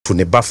to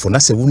ne bafo na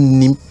se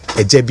wunnim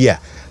eje bia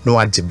no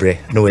agibre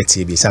no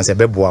atie bi sanse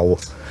beboa wo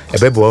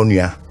ebeboa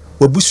onua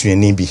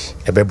wabusuani bi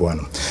ebeboa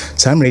no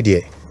samre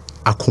de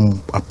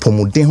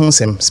apomuden ho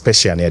sem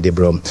special na de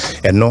bro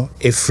eno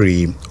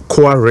free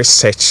COA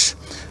Research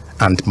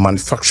and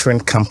Manufacturing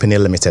Company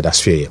Limited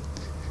Australia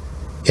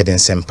yeden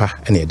sempa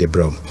ene de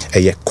bro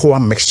COA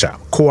Mixture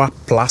COA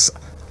Plus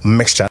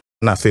Mixture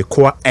na fe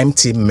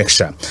COA-MT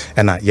Mixture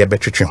na ye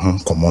betwetwe ho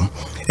komom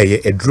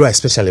eduru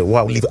especially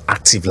while live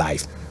active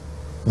life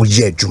we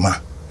ye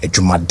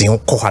adwuma den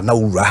ko ha na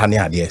wura ha ne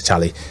ade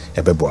chale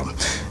ebeboam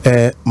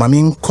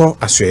mami nko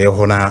asoye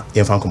ho na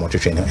yemfa nkomo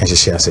twetwe ne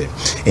enhyehyɛ ase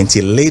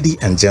enti lady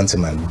and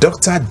gentlemen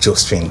Dr.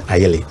 Josephine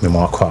Ayele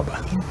memo akwaba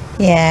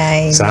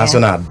so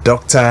na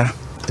Dr.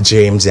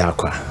 James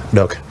Yakwa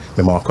doc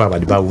memo akwaba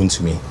de ba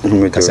Wontumi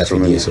kasa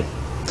fidi so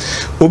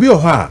obi o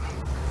ha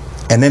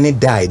enene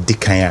die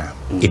dikan a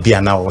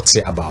ebia na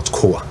wote about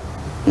COA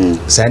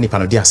say ni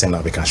pano dia sen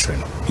na be ka hwere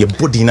no ye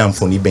body na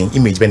mfoni ben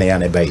image ben ya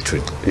na ba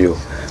itri yo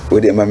we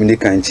de mamini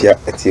kan chia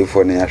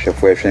atiefo na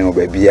ahwefo ehwen o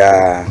ba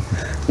bia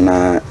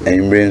na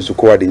enmre nso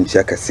COA de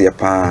nchia kase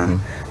pa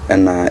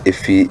na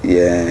efi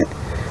ye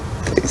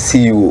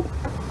CEO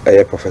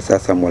Professor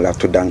Samuel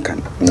Ato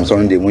Duncan so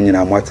on de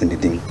munyina mo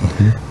atendidin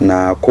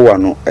na COA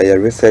no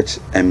research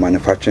and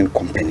manufacturing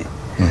company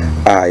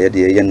ye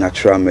de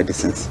natural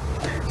medicines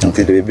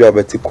until the baby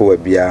obeti COA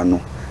bia no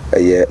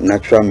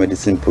natural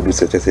medicine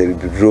producer say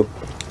bidro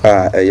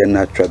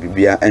natural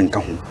bibia enka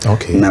ho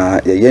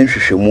na ye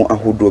nhwehwemu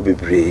ahodo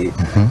bebre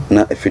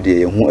na efide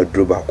ye hu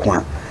aduro ba ko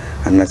a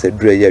ana se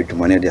duro ye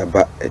adwumane de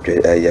aba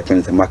ye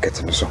pense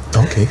market no so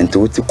enti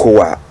wuti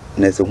COA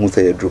na se hu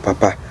se ye duro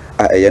papa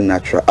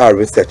natural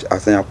research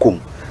asanya kom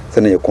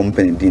se na ye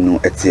company di no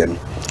etie no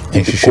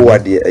enti COA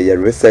de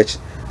research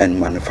and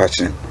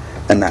manufacturing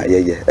na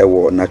ye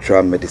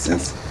natural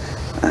medicines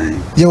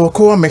your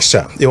COA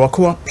Mixture, your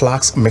COA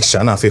Plus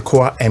Mixture, na fe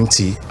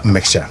COA-MT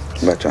Mixture.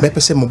 Let me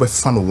say mo be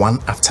fan one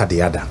after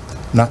the other.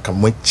 Na ka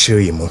mo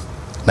chiri mo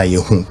na ye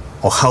hu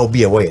or how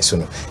be away so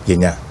no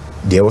yenya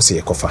de wo se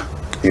ye kofa.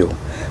 Yo.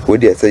 We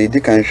dey say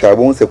di kan hwa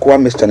bo se COA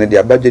Mixture na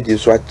de budget di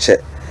so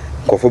ache.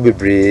 Kofo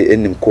bebre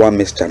enim COA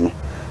Mixture no.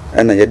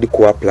 Na ye di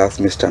COA Plus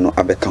Mixture no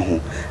abeka ho.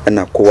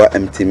 Na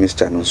COA-MT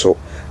Mixture no so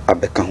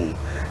abeka ho.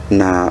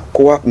 Na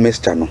COA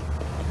Mixture no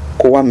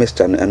COA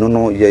Mixture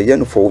no ye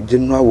no for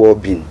general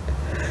well-being.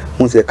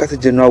 Once kase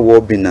general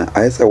well-being na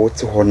ayesa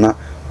wote ho na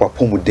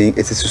wapomuden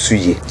esisusu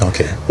ye.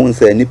 Okay. Once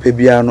nipa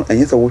bia no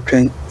enyesa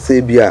wotwen se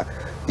bia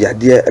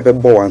yade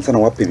ebebo wansa na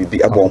wape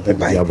bibi abo ho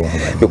ban.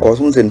 Because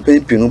once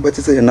nipa no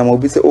beti se na ma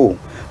obi se oh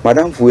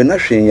madam fu na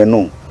hwe ye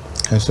no.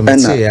 Na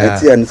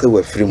etia ne se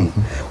wafiri mu.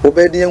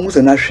 Obedi ye hu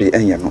se na hwe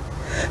enye no.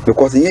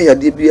 Because nye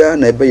yade bia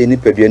na ebe ye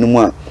nipa dua no mu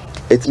a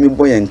etimi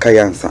boye nka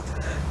yansa.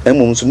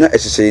 Emom so na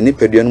ehyehyɛ ni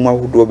padua no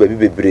ahodo ba bi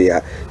bebre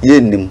a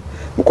yennim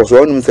because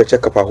one num se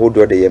check up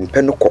ahodo de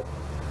yempe no kɔ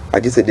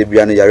agise de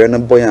bia no yare no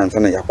boy ansa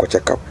na yakɔ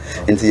check up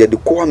enti ye de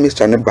COA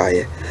Mixture ne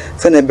baaye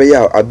se na be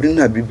ya abiri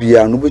na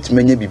bibia no betimi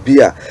anya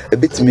bibia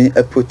ebetimi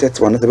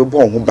protect one se be bo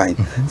ho ban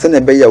se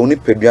na be ya oni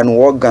padua no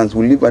organs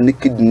will live and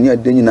kidney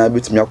adenyi na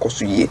betimi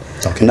akɔso ye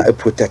na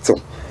protect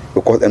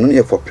because and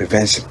only for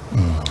prevention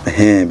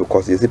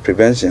because you see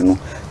prevention no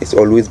is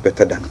always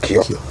better than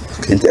cure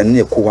enti and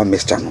ye COA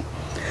Mixture no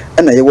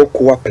na ye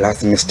COA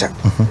Plus Mixture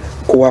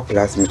COA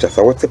Plus Mixture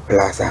so what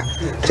plus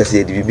just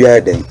ye bibia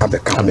den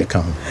abeka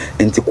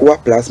enti COA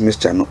Plus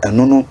Mixture no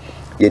eno no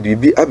ye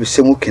bibi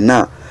abehye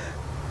kena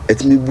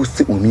etimi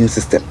boost immune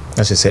system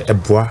na se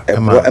eboa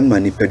ema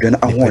ni padua na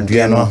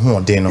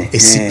ahoden no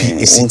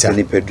esipi esita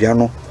ni padua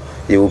no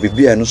ye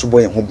bibia no so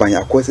boye ho ban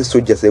akwese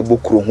soldiers e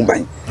bokuro ho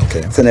ban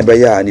se na be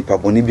ya ni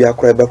paboni bia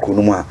akora be kuro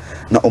no mu a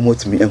na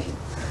omotumi ehu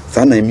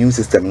sana immune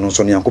system no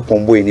so ne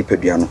yankopon boy ni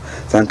padua no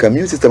sanka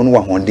immune system no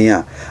wa honden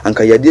a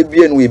anka yade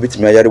bia no we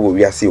betimi ayare wo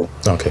wiase o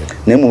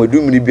na mo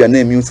medumiri bia na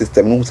immune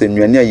system no se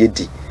nnuane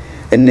ayedi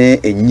ene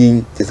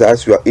enyin te sa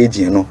asua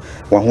aging no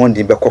wa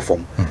honden be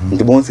kofom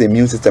nti bon se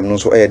immune system no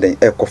so ayeden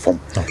e kofom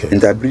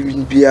nti abiri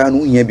bia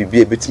no hia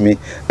bibia betimi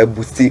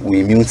abusti we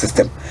immune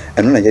system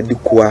eno na yade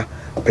COA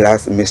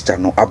Plus Mixture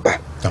no aba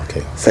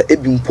sa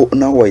ebimpo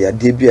na wo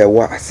yade bia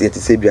wa ase te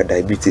se bia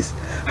diabetes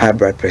high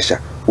blood pressure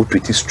o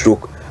treat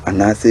stroke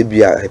anase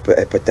bia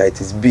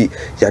hepatitis B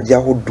yade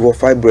ahodo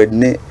fibroid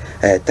ne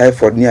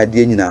typhoid ne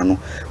ade nyina no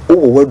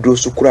wo wadro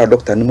so kura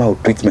doctor ne ma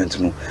treatment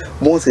no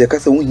mo se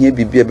yakasa wo hia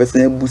bibia be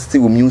se boost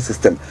immune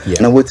system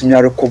na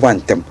watimi recover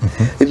antem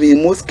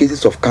in most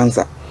cases of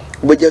cancer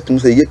budget to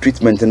say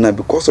treatment na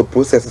because of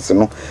processes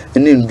no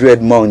in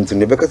dread mount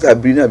ne because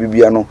abiri na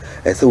bibia no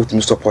say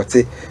wotimi support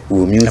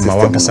wo immune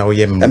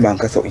system and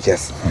bankasa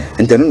yes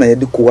enteno na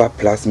yade COA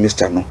Plus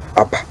Mixture no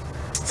aba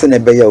se na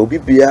be ya obi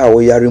bia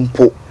wo yare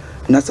mpo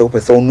na se wo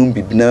pese wonum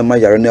bibi na ma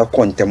yare na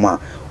kontem a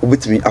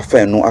obetimi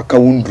afa no aka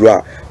wunduru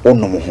a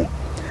wonom ho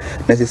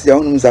na se sia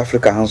wonum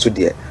Africa hanso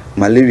de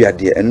malaria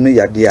de eno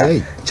yade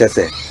a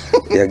chese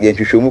ya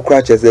hwehwemu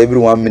kura chese every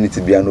 1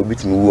 minute bia no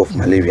obetimi wu of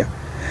malaria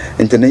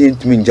ntene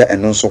yentumi nja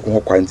eno nso ko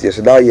kwantie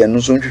so da ye no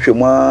nso nhwehwe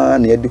mu a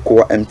na ye de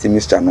COA-MT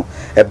mixture no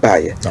e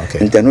baaye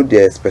ntene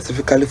de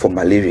specifically for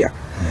malaria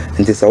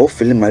nti sa wo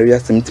feel malaria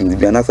symptoms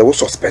bi na sa wo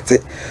suspect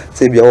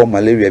say bia wo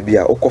malaria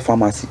bia wo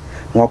pharmacy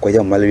no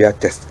akoya malaria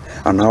test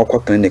ana akwa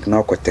clinic na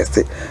akwa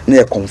test na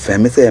ye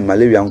confirm say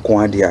malaria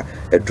nko ade a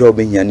edro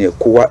be hia na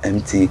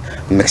COA-MT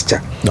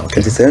mixture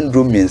nti sa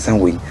ndro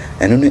miensan we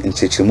eno no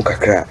nchechemu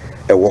kakra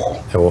ewo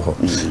ho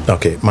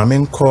okay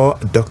mamen ko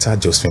Dr.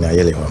 Josephine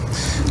Ayele ho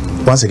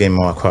once again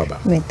mo akwaba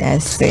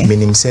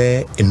menim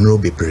say enro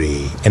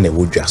bebre na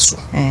ewo dwa so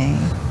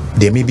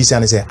de me bi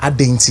say say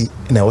adenti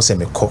na wo se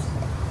me ko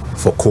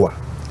for COA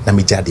na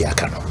me jade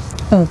aka no.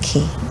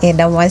 Okay,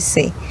 that was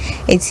say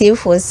it's here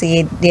for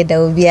say there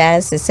will be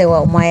as say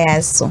what my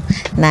so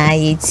na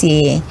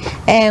yeti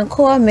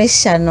COA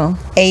Mixture no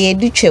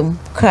edutwem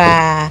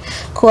kra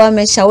COA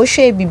Mixture wo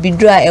hwe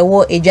bibidru a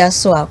ewo edwa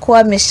so a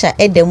COA Mixture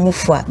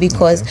edamufo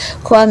because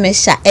COA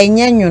Mixture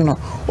enyanyu no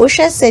wo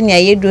hwe se ne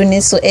ayedu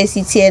ni so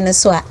esitie ne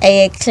so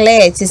a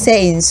clear ti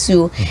say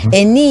insuo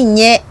eni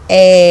nye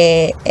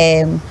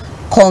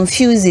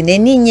confusing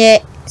eni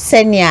nye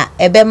senia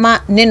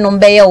ebema ne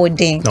number ye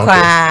odin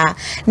kwa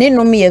ne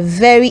num ye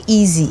very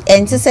easy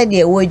enti se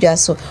de wodwa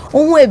so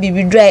ohu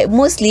ebibidra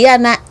mostly ya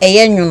na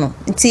eyenwuno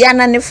nti ya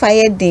na ne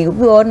fire din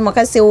obi on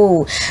maka se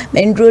o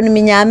mendro no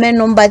minya me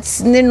no but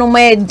ne num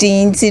ye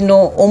din nti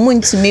no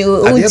omuntumi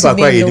ade ba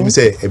kwa ye dim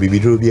se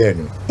ebibidro bi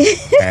enu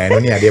no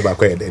ni ade ba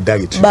kwa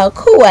diet ba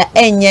COA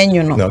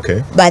enyanwuno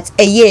but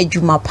eye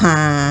adwuma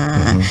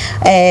pa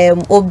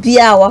obi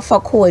a wafa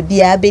COA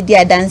bia bedi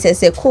adanse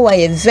se COA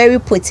ye very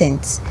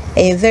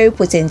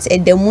potent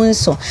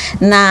edemunso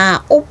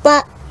na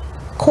oba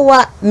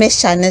COA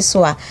Mixture ne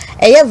so a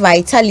eye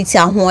vitality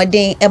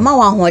ahoden ema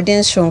wa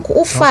ahoden shronko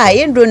ufa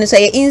yendro ne so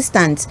ye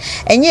instant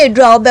enye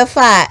edru a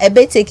obefa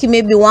ebeteki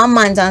maybe 1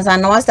 month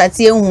and na wa start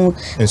ehu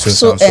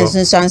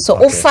so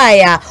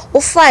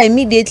ufa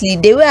immediately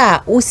the way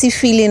a usi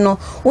feeling no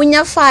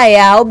unya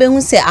fire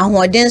obehu se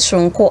ahoden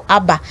shronko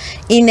aba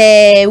in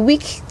a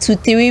week to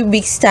 3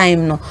 weeks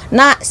time no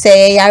na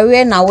say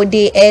yare na wo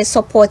dey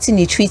supporting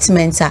the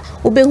treatment a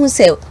obehu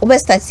se obe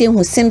start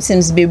ehu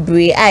symptoms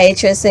bebre a e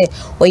say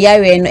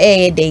oyare no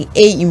dey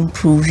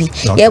improve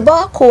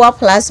yeba COA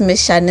Plus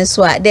Mixture ne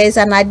so there is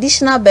an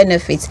additional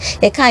benefit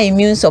e can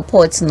immune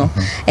support no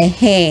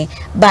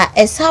but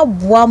esa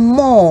boa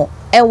more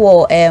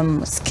ewo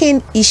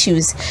skin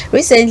issues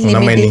recently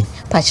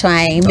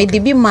me de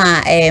bi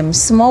ma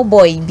small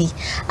boy bi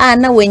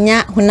na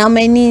wenya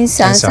hunamani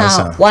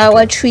sansa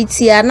wa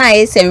treat ya na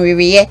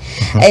esenwiriye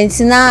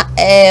entina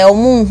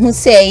omu hu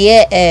se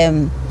ye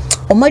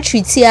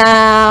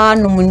treatia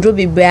no mundro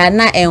bibra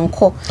na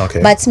enko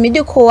but me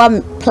de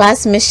COA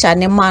Plus Mixture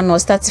ne man no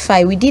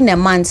startify within a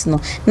month no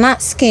na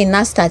skin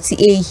na start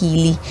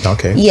healing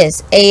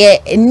yes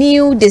a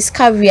new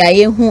discovery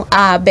a hu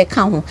a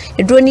beka ho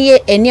edro ne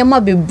enema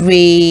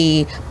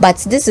bebre but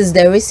this is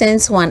the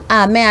recent one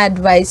may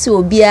advise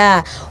obi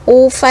a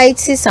o fight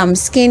some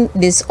skin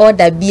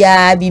disorder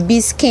bia bibi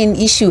skin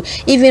issue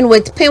even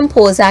with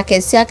pimples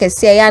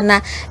akese ya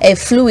na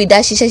fluid a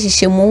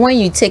hihye mu when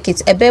you take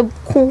it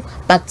ebeku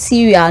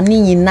bacteria ni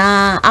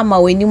nyina ama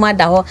weni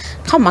mada ho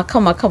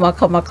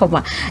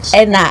kama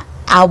ena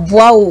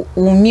abua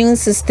immune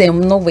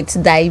system no with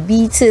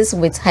diabetes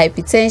with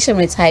hypertension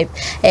with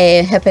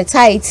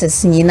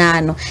hepatitis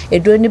nyina no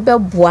edro ni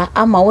beboa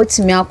ama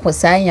wotumi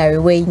akosa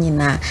yarewe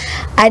nyina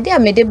ade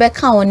amede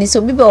beka woni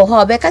so bibe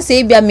ho beka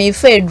se bia me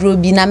fa edro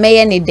bi na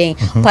meye ne den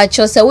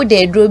pacho se wo de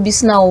edro bi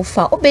sna wo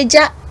fa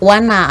obeja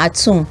wana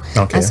atum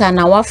asa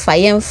na wafa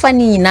yemfa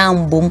ni nyina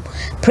mbom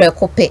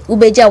prekope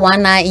ubeja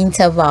wana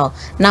interval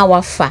na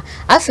wafa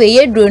afa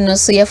yedro no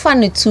so yefa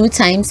no 2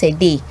 times a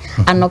day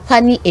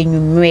anopa ni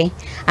enwumre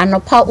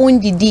anopa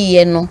undidi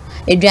ye no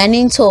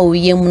eduane nto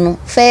yem no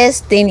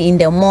first thing in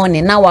the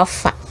morning na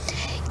wafa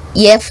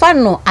yefa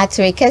no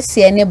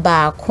atrekese ne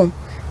baako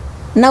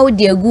na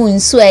odi egu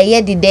nso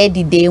eye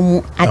dide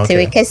mu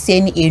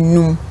atrekese ne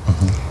enum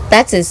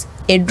that is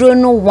edro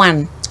no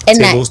 1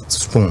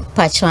 tablespoon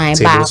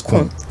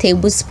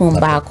tablespoon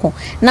baako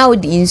now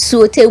the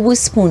insuo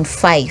tablespoon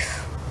 5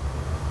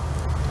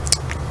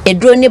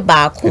 edro ne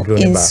baako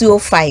insuo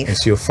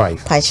 5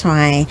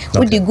 pachwan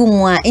udi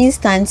gumu a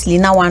instantly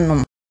na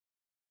wanom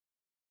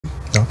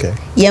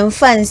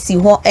yemfansi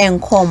ho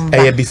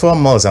enkomba before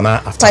meals and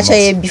after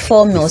meals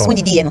before meals we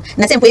didi no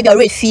na sempo e be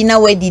already fi na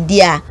we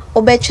didi a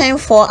obetwen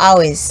 4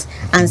 hours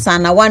ansa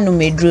na wanu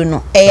medro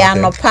no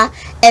anopa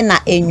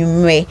na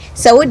enwumre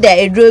se wo da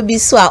edro bi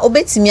so a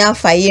obetimi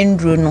afa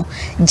yendro no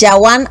ja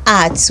 1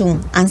 hour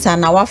ansa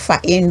na wafa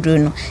yendro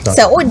no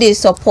se wo dey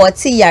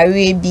support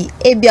yare bi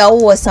ebia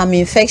wo some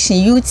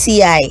infection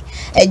UTI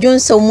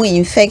ejonso mu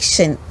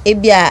infection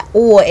ebia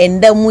wo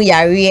endamu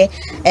yare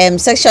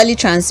sexually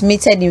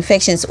transmitted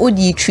infections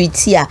odi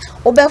treatia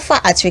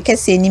obefa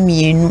atrekese ni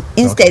mienu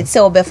instead se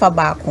obefa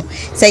baako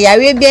se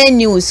yare bi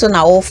ani so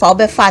na wo fa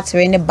obefa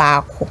atre ne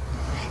baako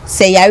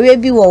se yare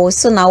bi wo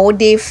so na wo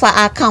dey fa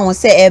aka ho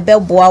se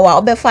ebeboa wa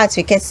obefa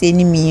atrekese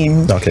ni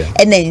mienu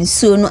ena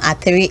nsuo no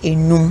atere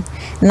enum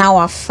na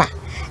wafa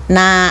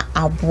na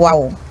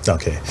aboa.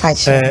 Okay.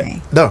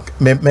 Doc,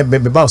 me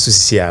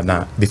boss here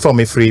na before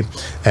me free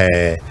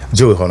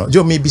Joe hono.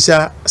 Joe me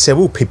bisa se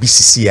wo pe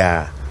bisisi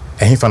a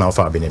ehfa na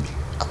ofa abenabi.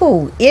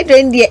 Oh,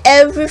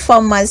 every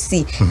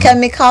pharmacy,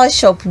 chemical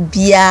shop,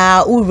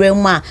 bia,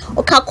 urema,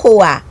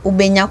 okakoa,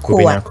 ubenya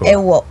koa,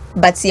 ewo,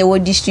 but ye were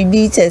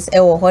distributors,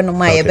 ewo,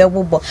 honoma,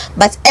 ebebo.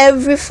 But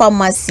every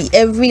pharmacy,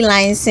 every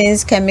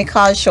licensed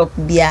chemical shop,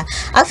 bia,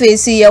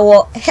 afesi ye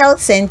were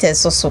health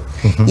centers also.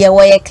 Ye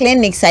were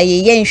clinics,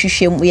 ye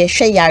shushem, ye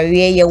share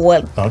ye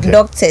were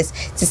doctors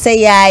to say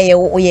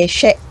ye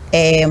share.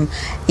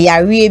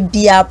 Yare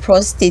bia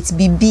prostate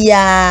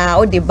bibia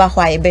o de ba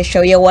hwa ye be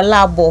hwe ye wo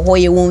lab ho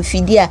ye won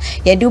fidia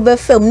ye do be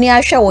fam ni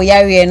ahwe wo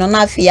yare no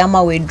na afi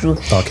ama wedru.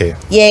 Okay.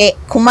 Ye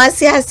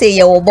Kumasi ha say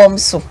ye wo bom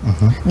so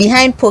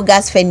behind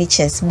Pogas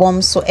Furnitures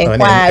bom so e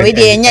kwa we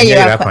de enya ye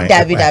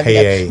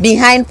David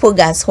behind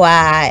Pogas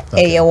hwa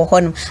ye wo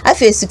honum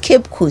afi su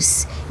Cape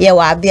Coast ye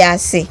wo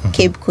abiase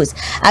Cape Coast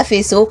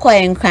afi su ko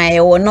enkran ye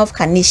wo North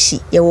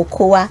Kanishi ye wo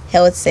COA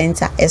Health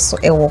Center eso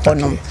e wo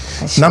honum.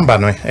 Number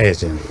no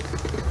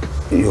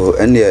yo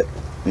ene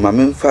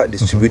mamemfa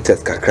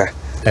distributors kakra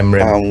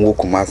wo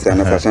Kumasi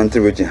na Ashanti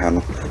region ha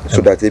no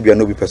so that ebia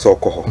no bi pese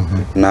okoho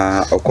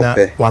na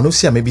okope wano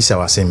si amebisa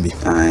wasem bi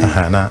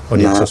na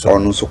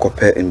onu so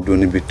kope ndo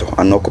ni bito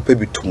ana okope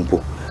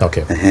bitumbo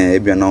okay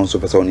ebia na so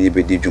pese onu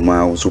yebedi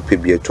dwuma so pe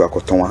bi atu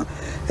akoton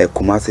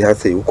Kumasi ha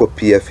say uko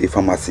PFA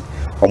pharmacy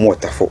omo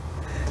otafo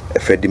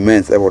Freddy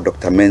Mens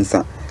Dr.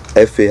 Mensa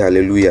FA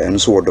Hallelujah and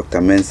so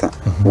Dr. Mensa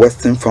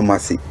Western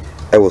Pharmacy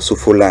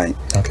Sofo line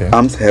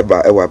Arms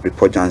Herbal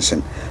Abripo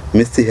Junction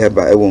Misty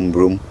Herbal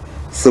Mbrum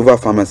Silver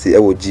Pharmacy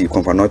G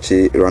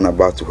Companoche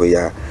runabout to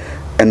Hoya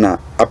and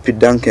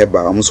Apidank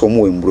Herbal almost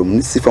more Mbrum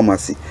Nisi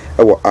Pharmacy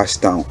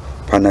Ashtown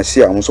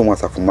Panacea almost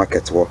was for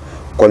market war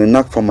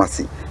Colinak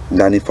Pharmacy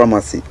Danny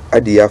Pharmacy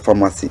Adia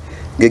Pharmacy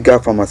Giga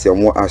Pharmacy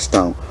or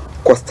Ashtown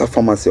Costa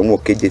Pharmacy or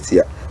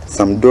KJT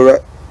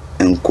Samdora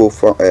and Co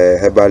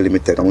Herbal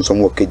Limited almost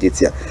more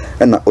KJT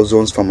and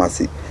Ozone's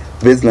Pharmacy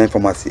Baseline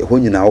Pharmacy,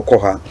 when you now call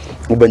her,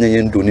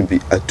 Ubanya Duni be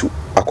atu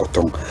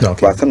akoton.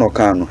 But no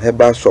can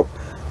herbal shop,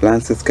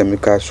 Lance's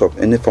chemical shop,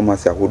 any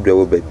pharmacy I would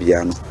do be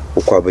piano,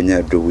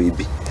 Ukabanya do we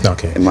be.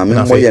 Okay.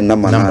 Mamma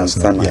number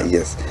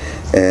yes.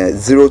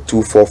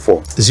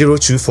 0244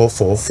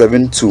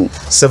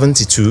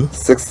 72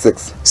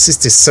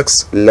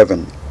 66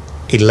 11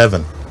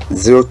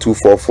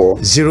 0244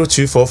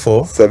 72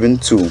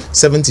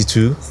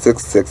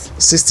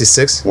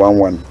 66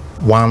 11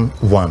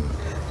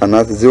 and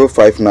that's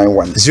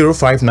 0591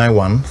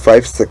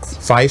 56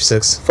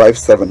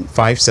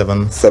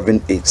 57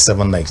 78.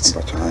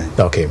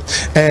 Okay.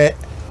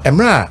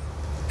 Emra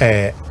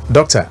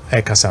Dr.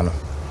 Kasano.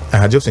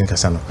 Joseph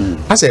Kasano.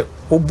 I said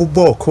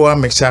Obubo COA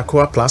Mixture,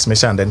 COA Plus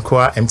Mixture, and then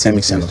COA-MT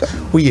Mixture.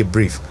 We are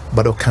brief,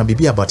 but it can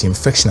be about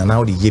infection and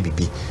how the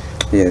yebibi.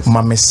 Yes.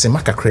 Mama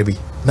semaka krebi.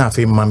 Na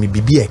fe mami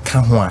bibi e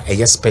ka ho a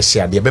eye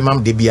special de be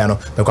mam de bia no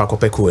be kwa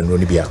kopeko enro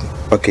ni bia.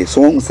 Okay, so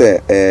one say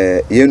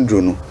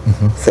yendro no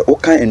say o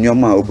kan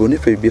enoma oboni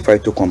fe bi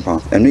phyto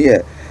compound eno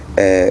ye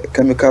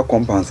chemical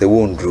compounds e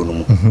wondro no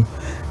mu.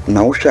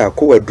 Na wo hwa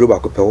ko wadro ba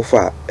kopɛ wo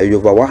fa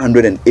over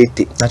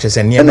 180. Na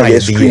chese niam na ye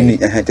screen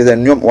chese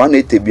niam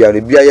 180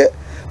 bia ye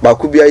ba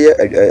ku bia ye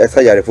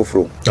esa yare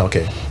foforo.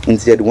 Okay.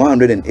 Nti ye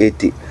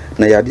 180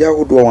 na yade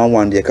ahodo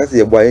 11 de kase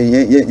ye boa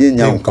ye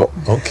nyanko.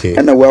 Okay.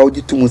 And wa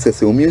ogi tumu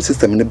se immune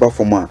system ne ba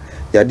form a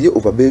yade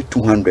over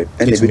 200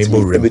 and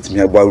ebetimi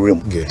agba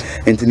rem.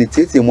 Enti ni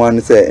tete mu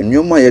an se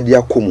enwoma yade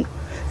akomu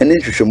ene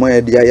hwehwemo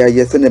yade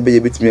ya se na be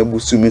ebetimi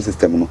abusu immune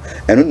system no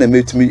eno na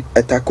metimi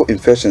attack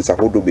infections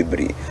ahodo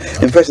bebre.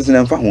 Infections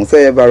na mfa ho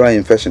se viral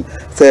infection,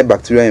 se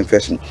bacterial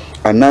infection,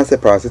 and na se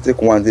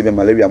parasitic ones be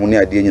malaria mo ne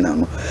ade nyina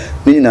no.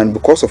 Ni nyina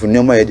because of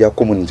enwoma yade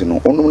akomu nti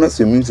no ono na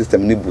so immune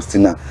system ne boost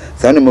na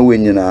sa na ma we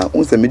nyina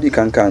unse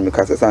medical kan me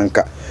kasa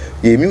sanka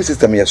your immune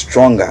system is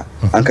stronger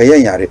anka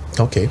yen yare.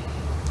 Okay.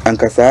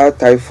 Anka sa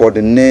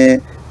typhoid ne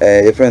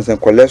friends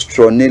and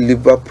cholesterol ne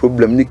liver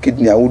problem ne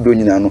kidney awudo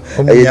nyina no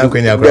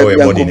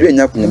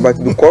but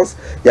because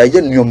ya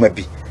ye nyoma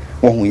bi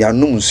won ya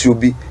num nsuo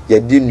bi ya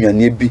di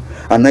nnuane bi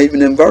and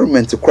even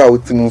environment kra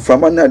otimu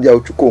from na dia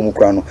otwuko mu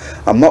kra no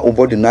ama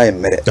obody na ye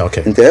mere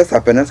nti esa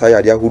penesa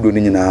ya dia awudo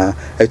nyina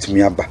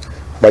atumi aba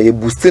ba ye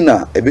boosting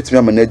na ebetumi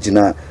amana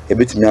gina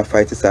ebetumi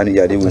fight sa ne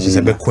yade woni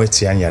se be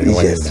kwati an yare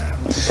woni na.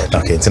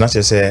 Okay,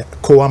 international say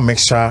COA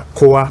Mixture,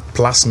 COA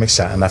Plus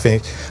Mixture, and I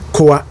think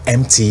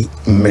COA-MT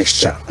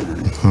Mixture.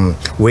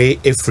 We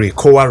a free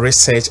COA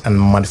Research and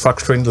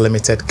Manufacturing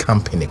Limited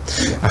Company.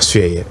 As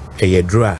we a draw